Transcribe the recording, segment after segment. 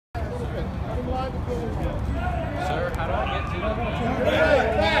Sir, how do I get to them?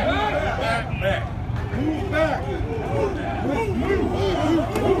 Back. Move back.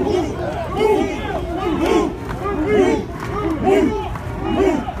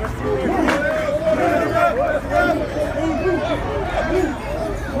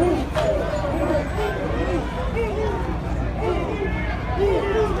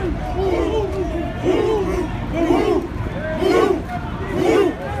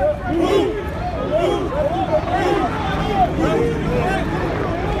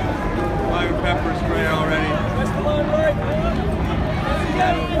 Fire pepper spray already.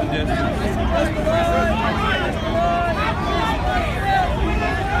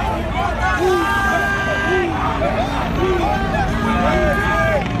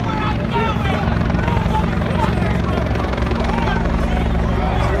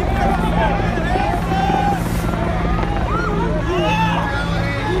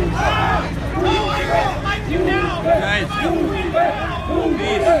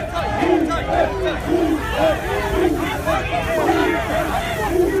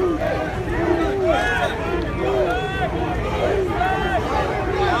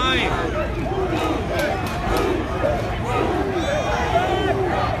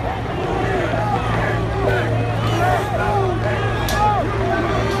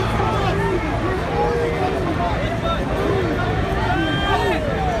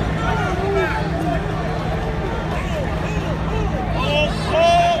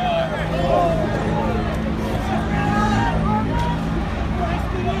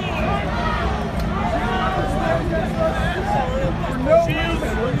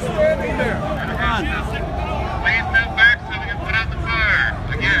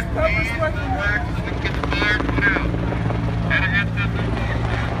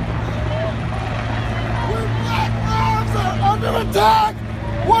 Attack!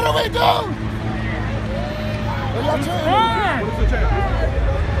 What do we do? What's the check?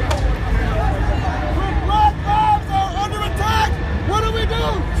 When black lives are under attack, what do we do?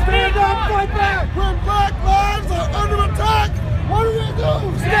 Stand up, fight back! When black lives are under attack, what do we do?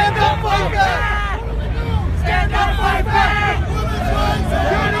 Stand up, fight back! What do we do? Stand up, fight back! Women's rights!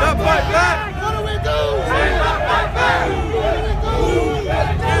 Stand up, fight back! What do we do? Stand up, fight back! What do we do? Stand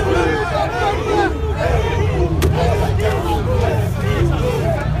up, fight back!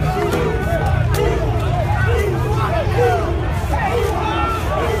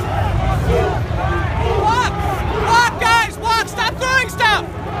 Walk, guys, walk! Stop throwing stuff!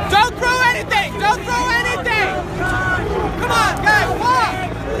 Don't throw anything! Don't throw anything! Come on, guys, walk!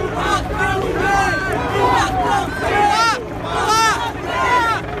 Walk!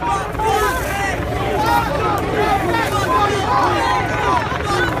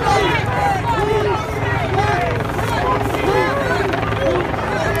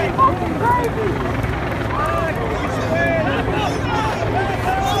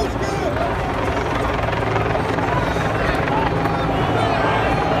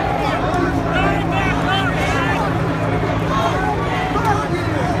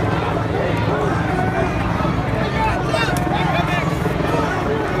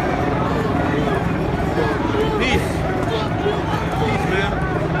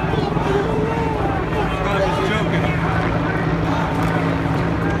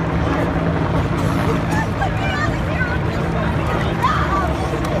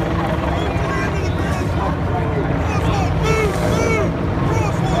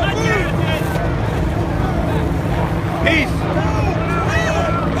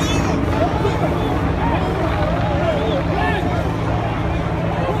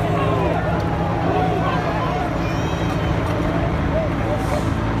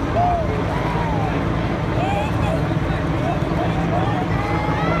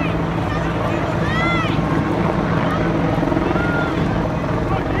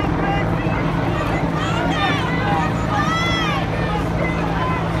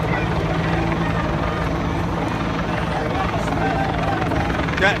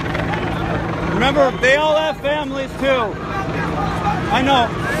 Remember, they all have families too. I know.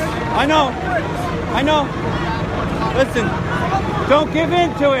 Listen, don't give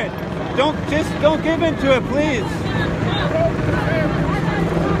in to it. Don't give in to it, please.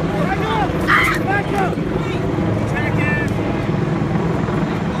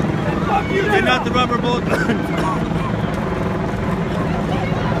 They're not the rubber bullet.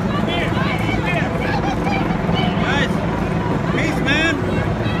 Guys, peace, man.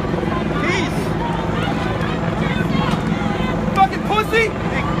 Peace. Fucking pussy!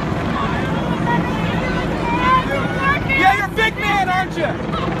 Yeah, you're a big man, aren't you?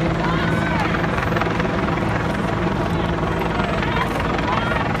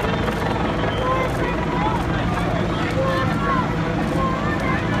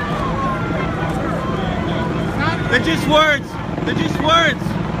 They're just words. They're just words.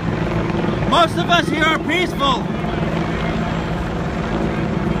 Most of us here are peaceful.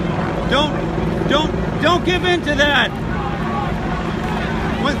 Don't give in to that.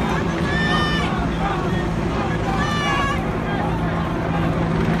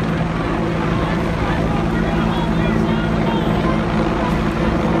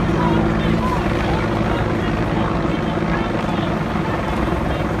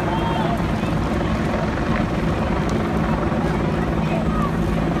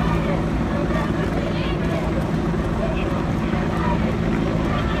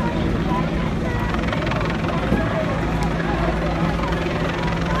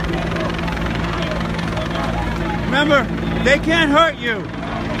 Remember, they can't hurt you.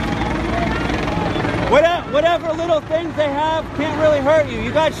 Whatever little things they have can't really hurt you.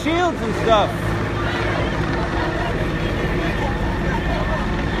 You got shields and stuff.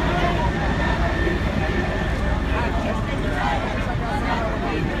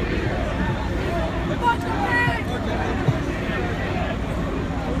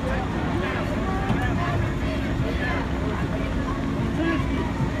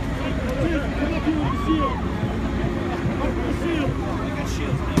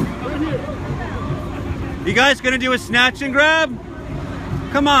 You guys gonna do a snatch and grab?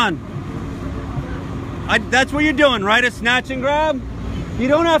 Come on. That's what you're doing, right? A snatch and grab? You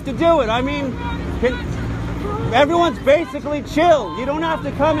don't have to do it. I mean, everyone's basically chill. You don't have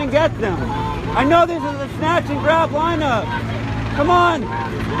to come and get them. I know this is a snatch and grab lineup. Come on.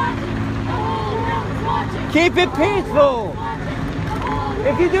 Keep it peaceful.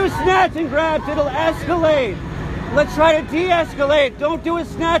 If you do snatch and grabs, it'll escalate. Let's try to de-escalate. Don't do a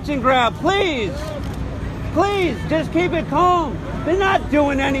snatch and grab, please. Please, just keep it calm. They're not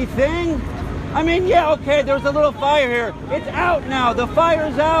doing anything. I mean, yeah, okay, there's a little fire here. It's out now. The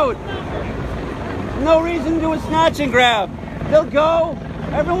fire's out. No reason to do a snatch and grab. They'll go.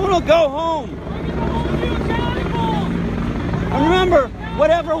 Everyone will go home. And remember,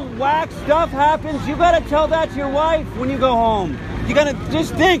 whatever whack stuff happens, you gotta tell that to your wife when you go home. You gotta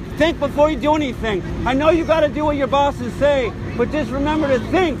just think before you do anything. I know you gotta do what your bosses say, but just remember to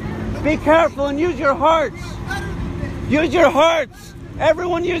think. Be careful and use your hearts. Use your hearts.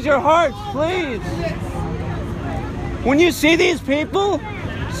 Everyone use your hearts, please. When you see these people,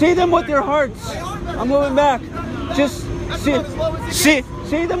 see them with your hearts. I'm moving back. Just see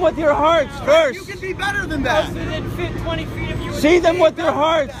them with your hearts first. You can be better than that. See them with their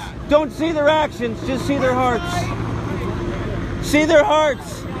hearts. Don't see their actions, just see their hearts. See their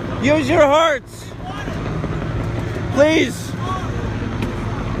hearts. Use your hearts. Please.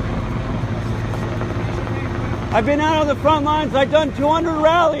 I've been out on the front lines. I've done 200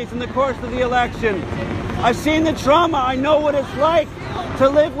 rallies in the course of the election. I've seen the trauma. I know what it's like to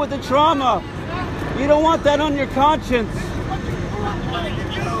live with the trauma. You don't want that on your conscience.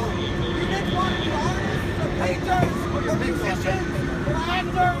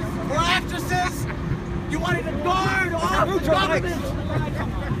 For actresses, you wanted to guard all the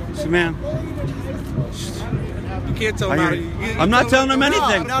government. So, man, You can't tell them. I'm not telling them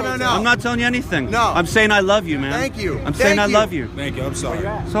anything. No. I'm not telling you anything. No. I'm saying I love you, man. Thank you. I'm saying I love you. Thank you. I'm sorry.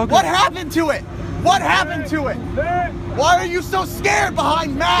 So good. What happened to it? What happened to it? Why are you so scared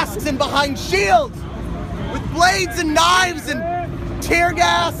behind masks and behind shields? With blades and knives and tear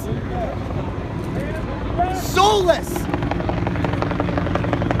gas? Soulless.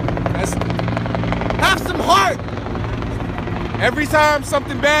 Have some heart. Every time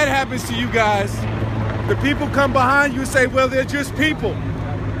something bad happens to you guys, the people come behind you and say, well, they're just people.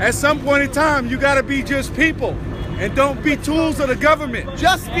 At some point in time, you got to be just people and don't be tools of the government.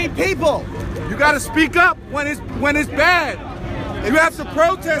 Just be people. You got to speak up when it's bad. You have to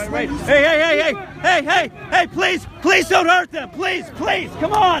protest. Right. Hey, please don't hurt them. Please,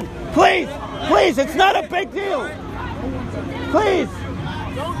 come on. Please, it's not a big deal. Please.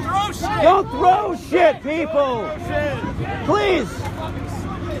 Don't throw shit, people. Please.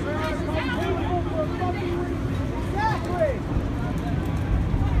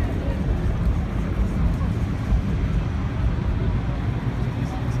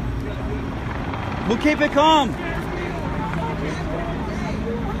 We'll keep it calm.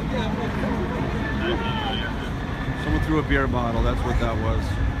 Someone threw a beer bottle. That's what that was.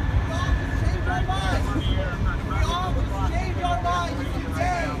 Change our minds. We all must change our minds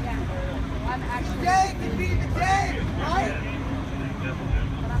today. Today can be the day, right?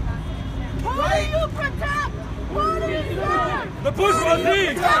 Who do you protect? Who do you serve? The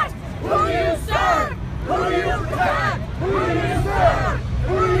bourgeoisie. Who do you serve? Who do you protect? Who do you serve?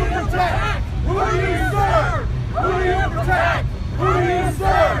 Who do you protect? Who do you serve? Who do you protect? Who do you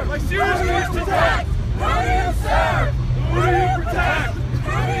serve? Like seriously, Who do you protect? Who do you serve?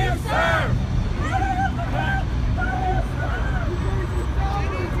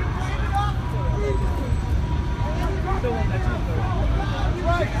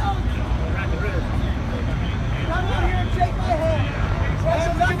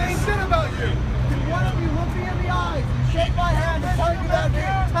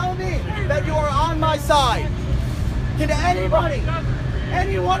 side. Can anybody,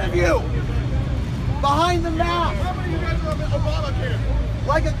 any one of you, behind the mask,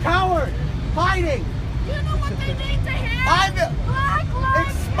 like a coward, hiding? You know what they need to hear? I'm Black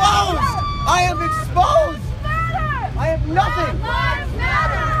Lives exposed. Matter. I am exposed. Matter. I have nothing. Black Lives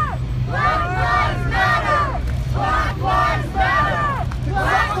Matter. Black Lives Matter. Black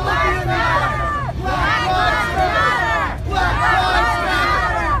Lives Matter. Black Lives Matter. Black Lives Matter.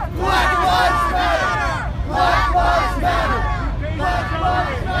 Black Lives Matter. Black Lives Matter. Black Lives Matter. Black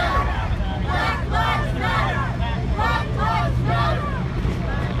Lives Matter. Black Lives Matter. Black Lives Matter.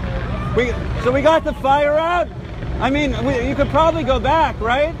 So we got the fire out. I mean, you could probably go back,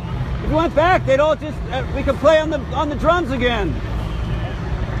 right? If we went back, they'd all just we could play on the drums again.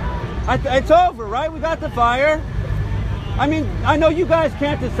 It's over, right? We got the fire. I mean, I know you guys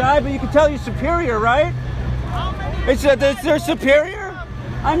can't decide, but you can tell your superior, right? It's their superior.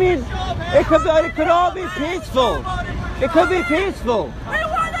 I mean, it could all be peaceful. It could be peaceful. We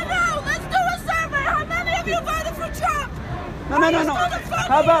want to know. Let's do a survey. How many of you voted for Trump? No.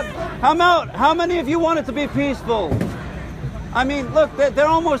 How many of you want it to be peaceful? I mean, look, they're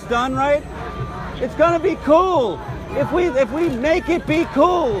almost done, right? It's gonna be cool. If we make it be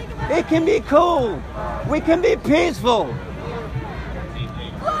cool, it can be cool. We can be peaceful.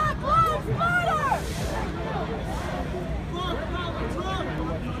 Black Lives Matter.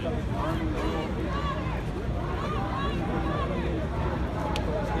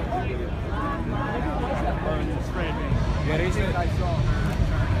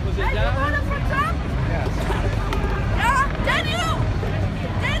 Was it Hey, you down? voted for Trump? Yes. Yeah? Did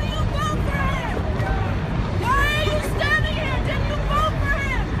you vote for him? Why are you standing here? Did you vote for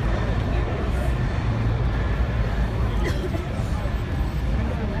him?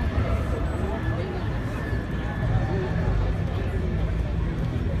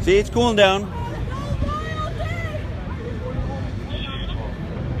 See, it's cooling down.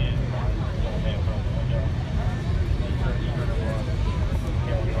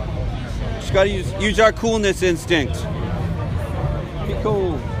 Just gotta use our coolness instinct. Be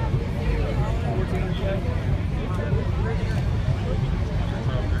cool.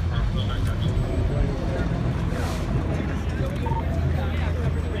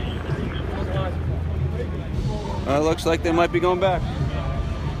 Looks like they might be going back.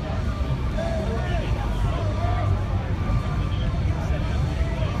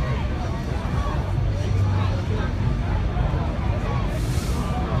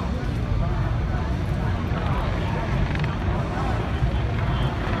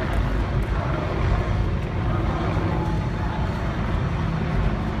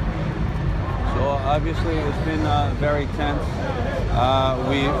 Obviously, it's been very tense.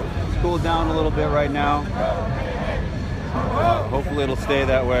 We've cooled down a little bit right now. Hopefully, it'll stay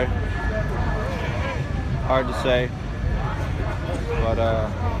that way. Hard to say, but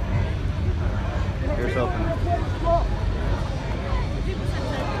here's hoping.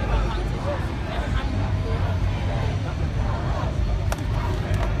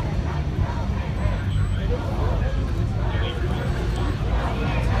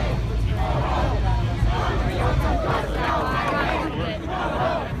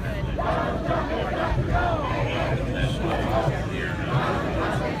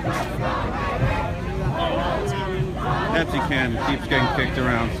 Pepsi can keeps getting kicked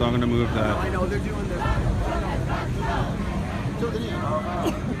around, so I'm going to move that. I know they're doing this.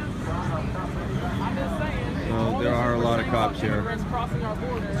 So there are a lot of cops here. Let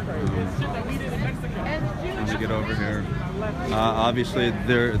me get over here. Obviously,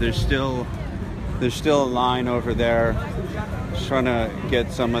 there's still a line over there. Just trying to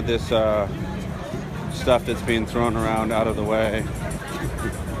get some of this stuff that's being thrown around out of the way.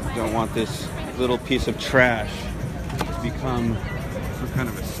 Don't want this little piece of trash to become some kind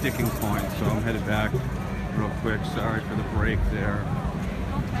of a sticking point. So I'm headed back real quick. Sorry for the break there.